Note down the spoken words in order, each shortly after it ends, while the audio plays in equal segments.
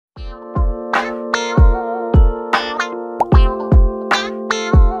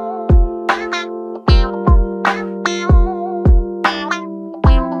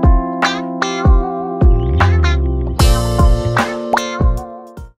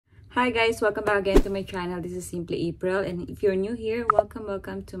Hi guys, welcome back again to my channel. This is Simply April, and if you're new here,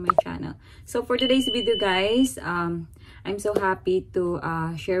 welcome to my channel. So for today's video guys, I'm so happy to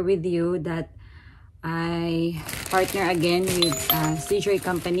share with you that I partner again with Sejoy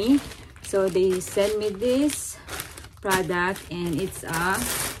company. So they sent me this product, and it's a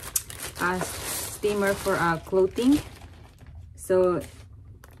steamer for clothing. So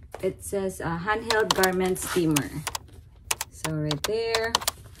it says handheld garment steamer. So right there.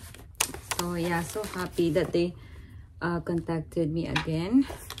 So yeah, so happy that they contacted me again.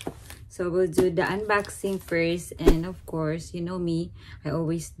 So we'll do the unboxing first, and of course, you know me, I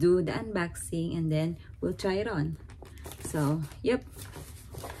always do the unboxing and then we'll try it on. So yep,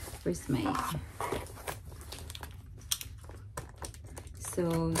 where's my...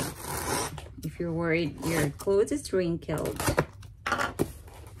 So if you're worried your clothes is wrinkled,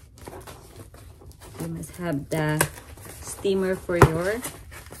 you must have the steamer for your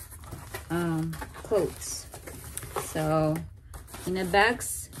clothes. So in a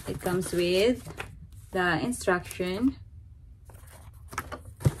box it comes with the instruction,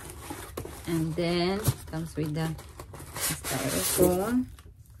 and then comes with the styrofoam.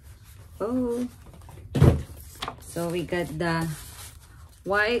 Oh, so we got the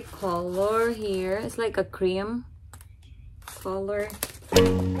white color here. It's like a cream color.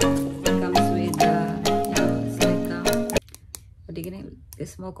 It comes with it's like what do you get? A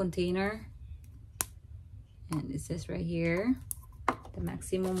small container, and it says right here the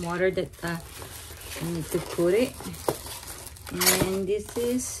maximum water that you need to put it. And this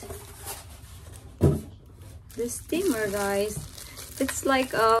is the steamer guys. It's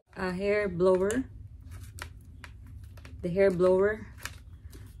like a hair blower, the hair blower.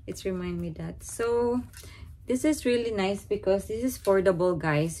 It's remind me that. So this is really nice because this is portable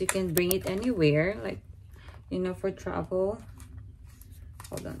guys. You can bring it anywhere, like, you know, for travel.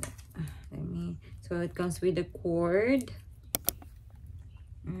 Hold on, let me... So it comes with a cord,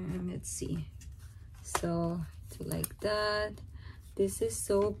 and let's see. So like that. This is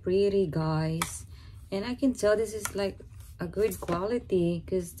so pretty guys, and I can tell this is like a good quality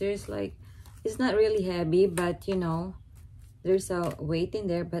because there's like, it's not really heavy, but you know, there's a weight in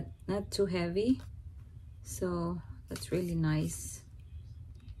there, but not too heavy. So that's really nice.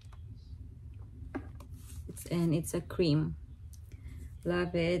 It's a cream.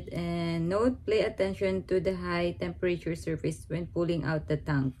 Love it. And note, pay attention to the high temperature surface when pulling out the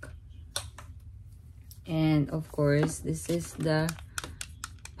tank. And of course, this is the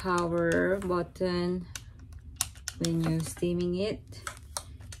power button when you're steaming it.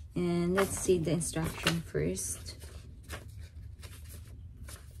 And let's see the instruction first.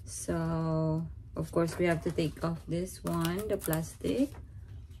 So of course we have to take off this one, the plastic.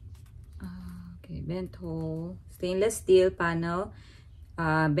 Okay, bent hole, stainless steel panel,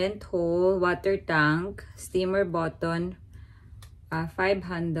 bent hole, water tank, steamer button, 5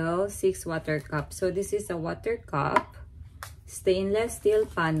 handle, 6 water cup. So this is a water cup, stainless steel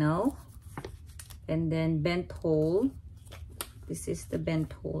panel, and then bent hole. This is the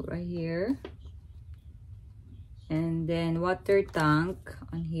bent hole right here, and then water tank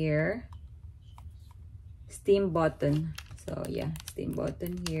on here, steam button. So yeah, steam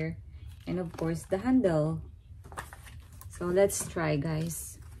button here, and of course the handle. So let's try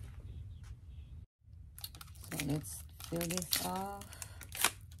guys. So let's fill this off.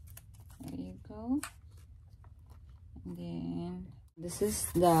 There you go. And then this is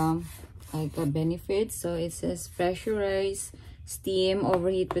the like a benefit. So it says pressurized steam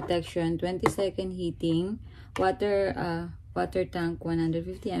overheat protection, 20-second heating, water tank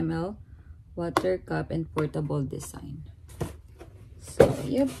 150 ml, water cup, and portable design. So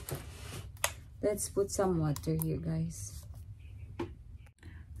yep, let's put some water here guys.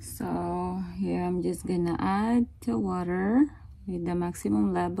 So here I'm just gonna add the water with the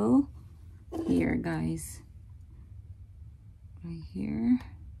maximum level here guys, right here.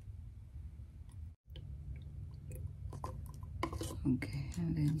 Okay,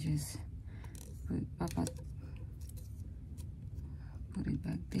 and then just put it back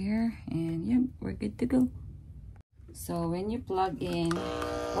there, and yep, we're good to go. So when you plug in,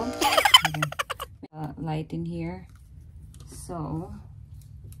 light in here, so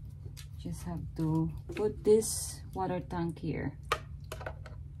just have to put this water tank here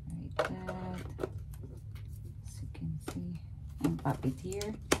like that, as you can see, and pop it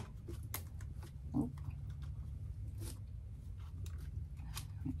here. Oh,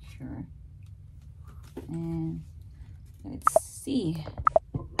 make sure, and let's see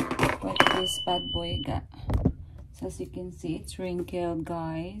what this bad boy got. So as you can see, it's wrinkled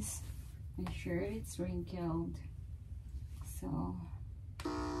guys. Make sure it's wrinkled. So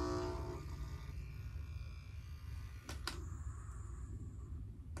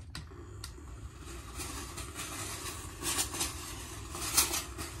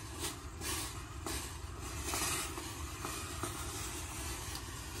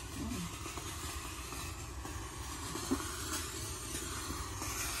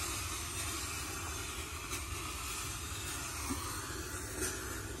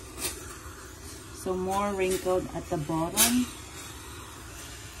So more wrinkled at the bottom.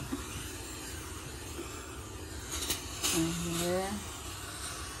 And here.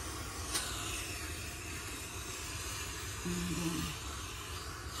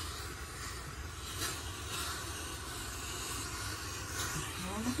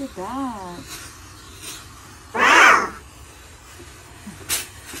 Oh, look at that.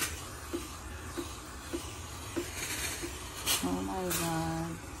 Oh my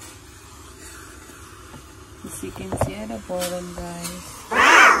god. As you can see at the bottom, guys.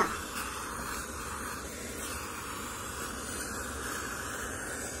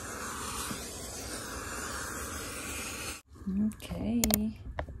 Okay.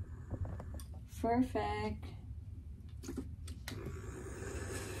 Perfect.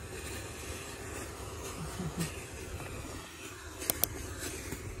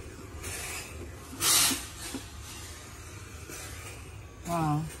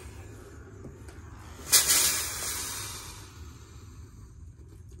 Wow.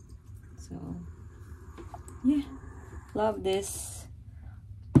 So, yeah. Love this.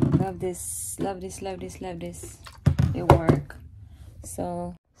 Love this. Love this. Love this. Love this. They work.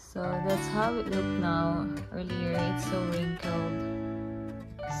 So that's how it looked now. Earlier, it's so wrinkled.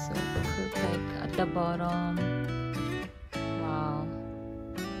 So perfect at the bottom. Wow.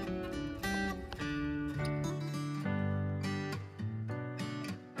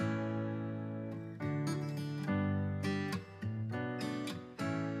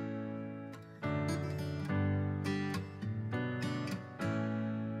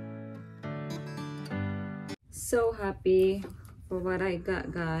 So happy for what I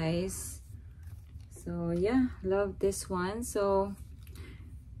got, guys. So yeah, love this one. So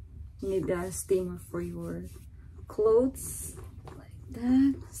you need a steamer for your clothes like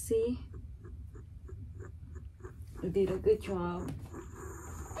that. See, you did a good job.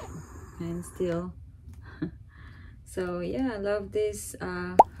 And still so yeah, I love this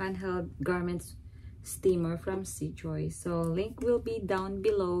handheld garments steamer from Sejoy. So link will be down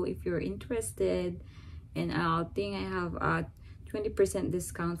below if you're interested. And I think I have a 20%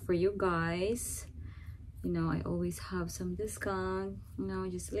 discount for you guys. You know, I always have some discount, you know,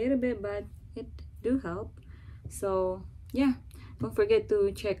 just a little bit, but it do help. So yeah, don't forget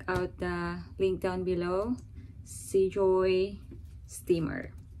to check out the link down below. Sejoy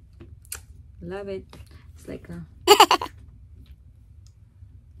steamer. Love it. It's like a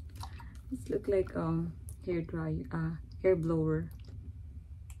it look like hair dryer, hair blower.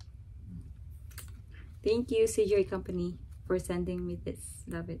 Thank you, Sejoy company, for sending me this.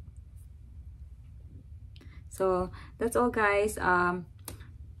 Love it. So that's all, guys.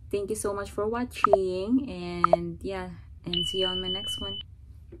 Thank you so much for watching, and yeah, and see you on my next one.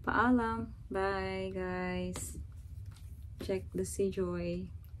 Paalam. Bye, guys. Check the Sejoy.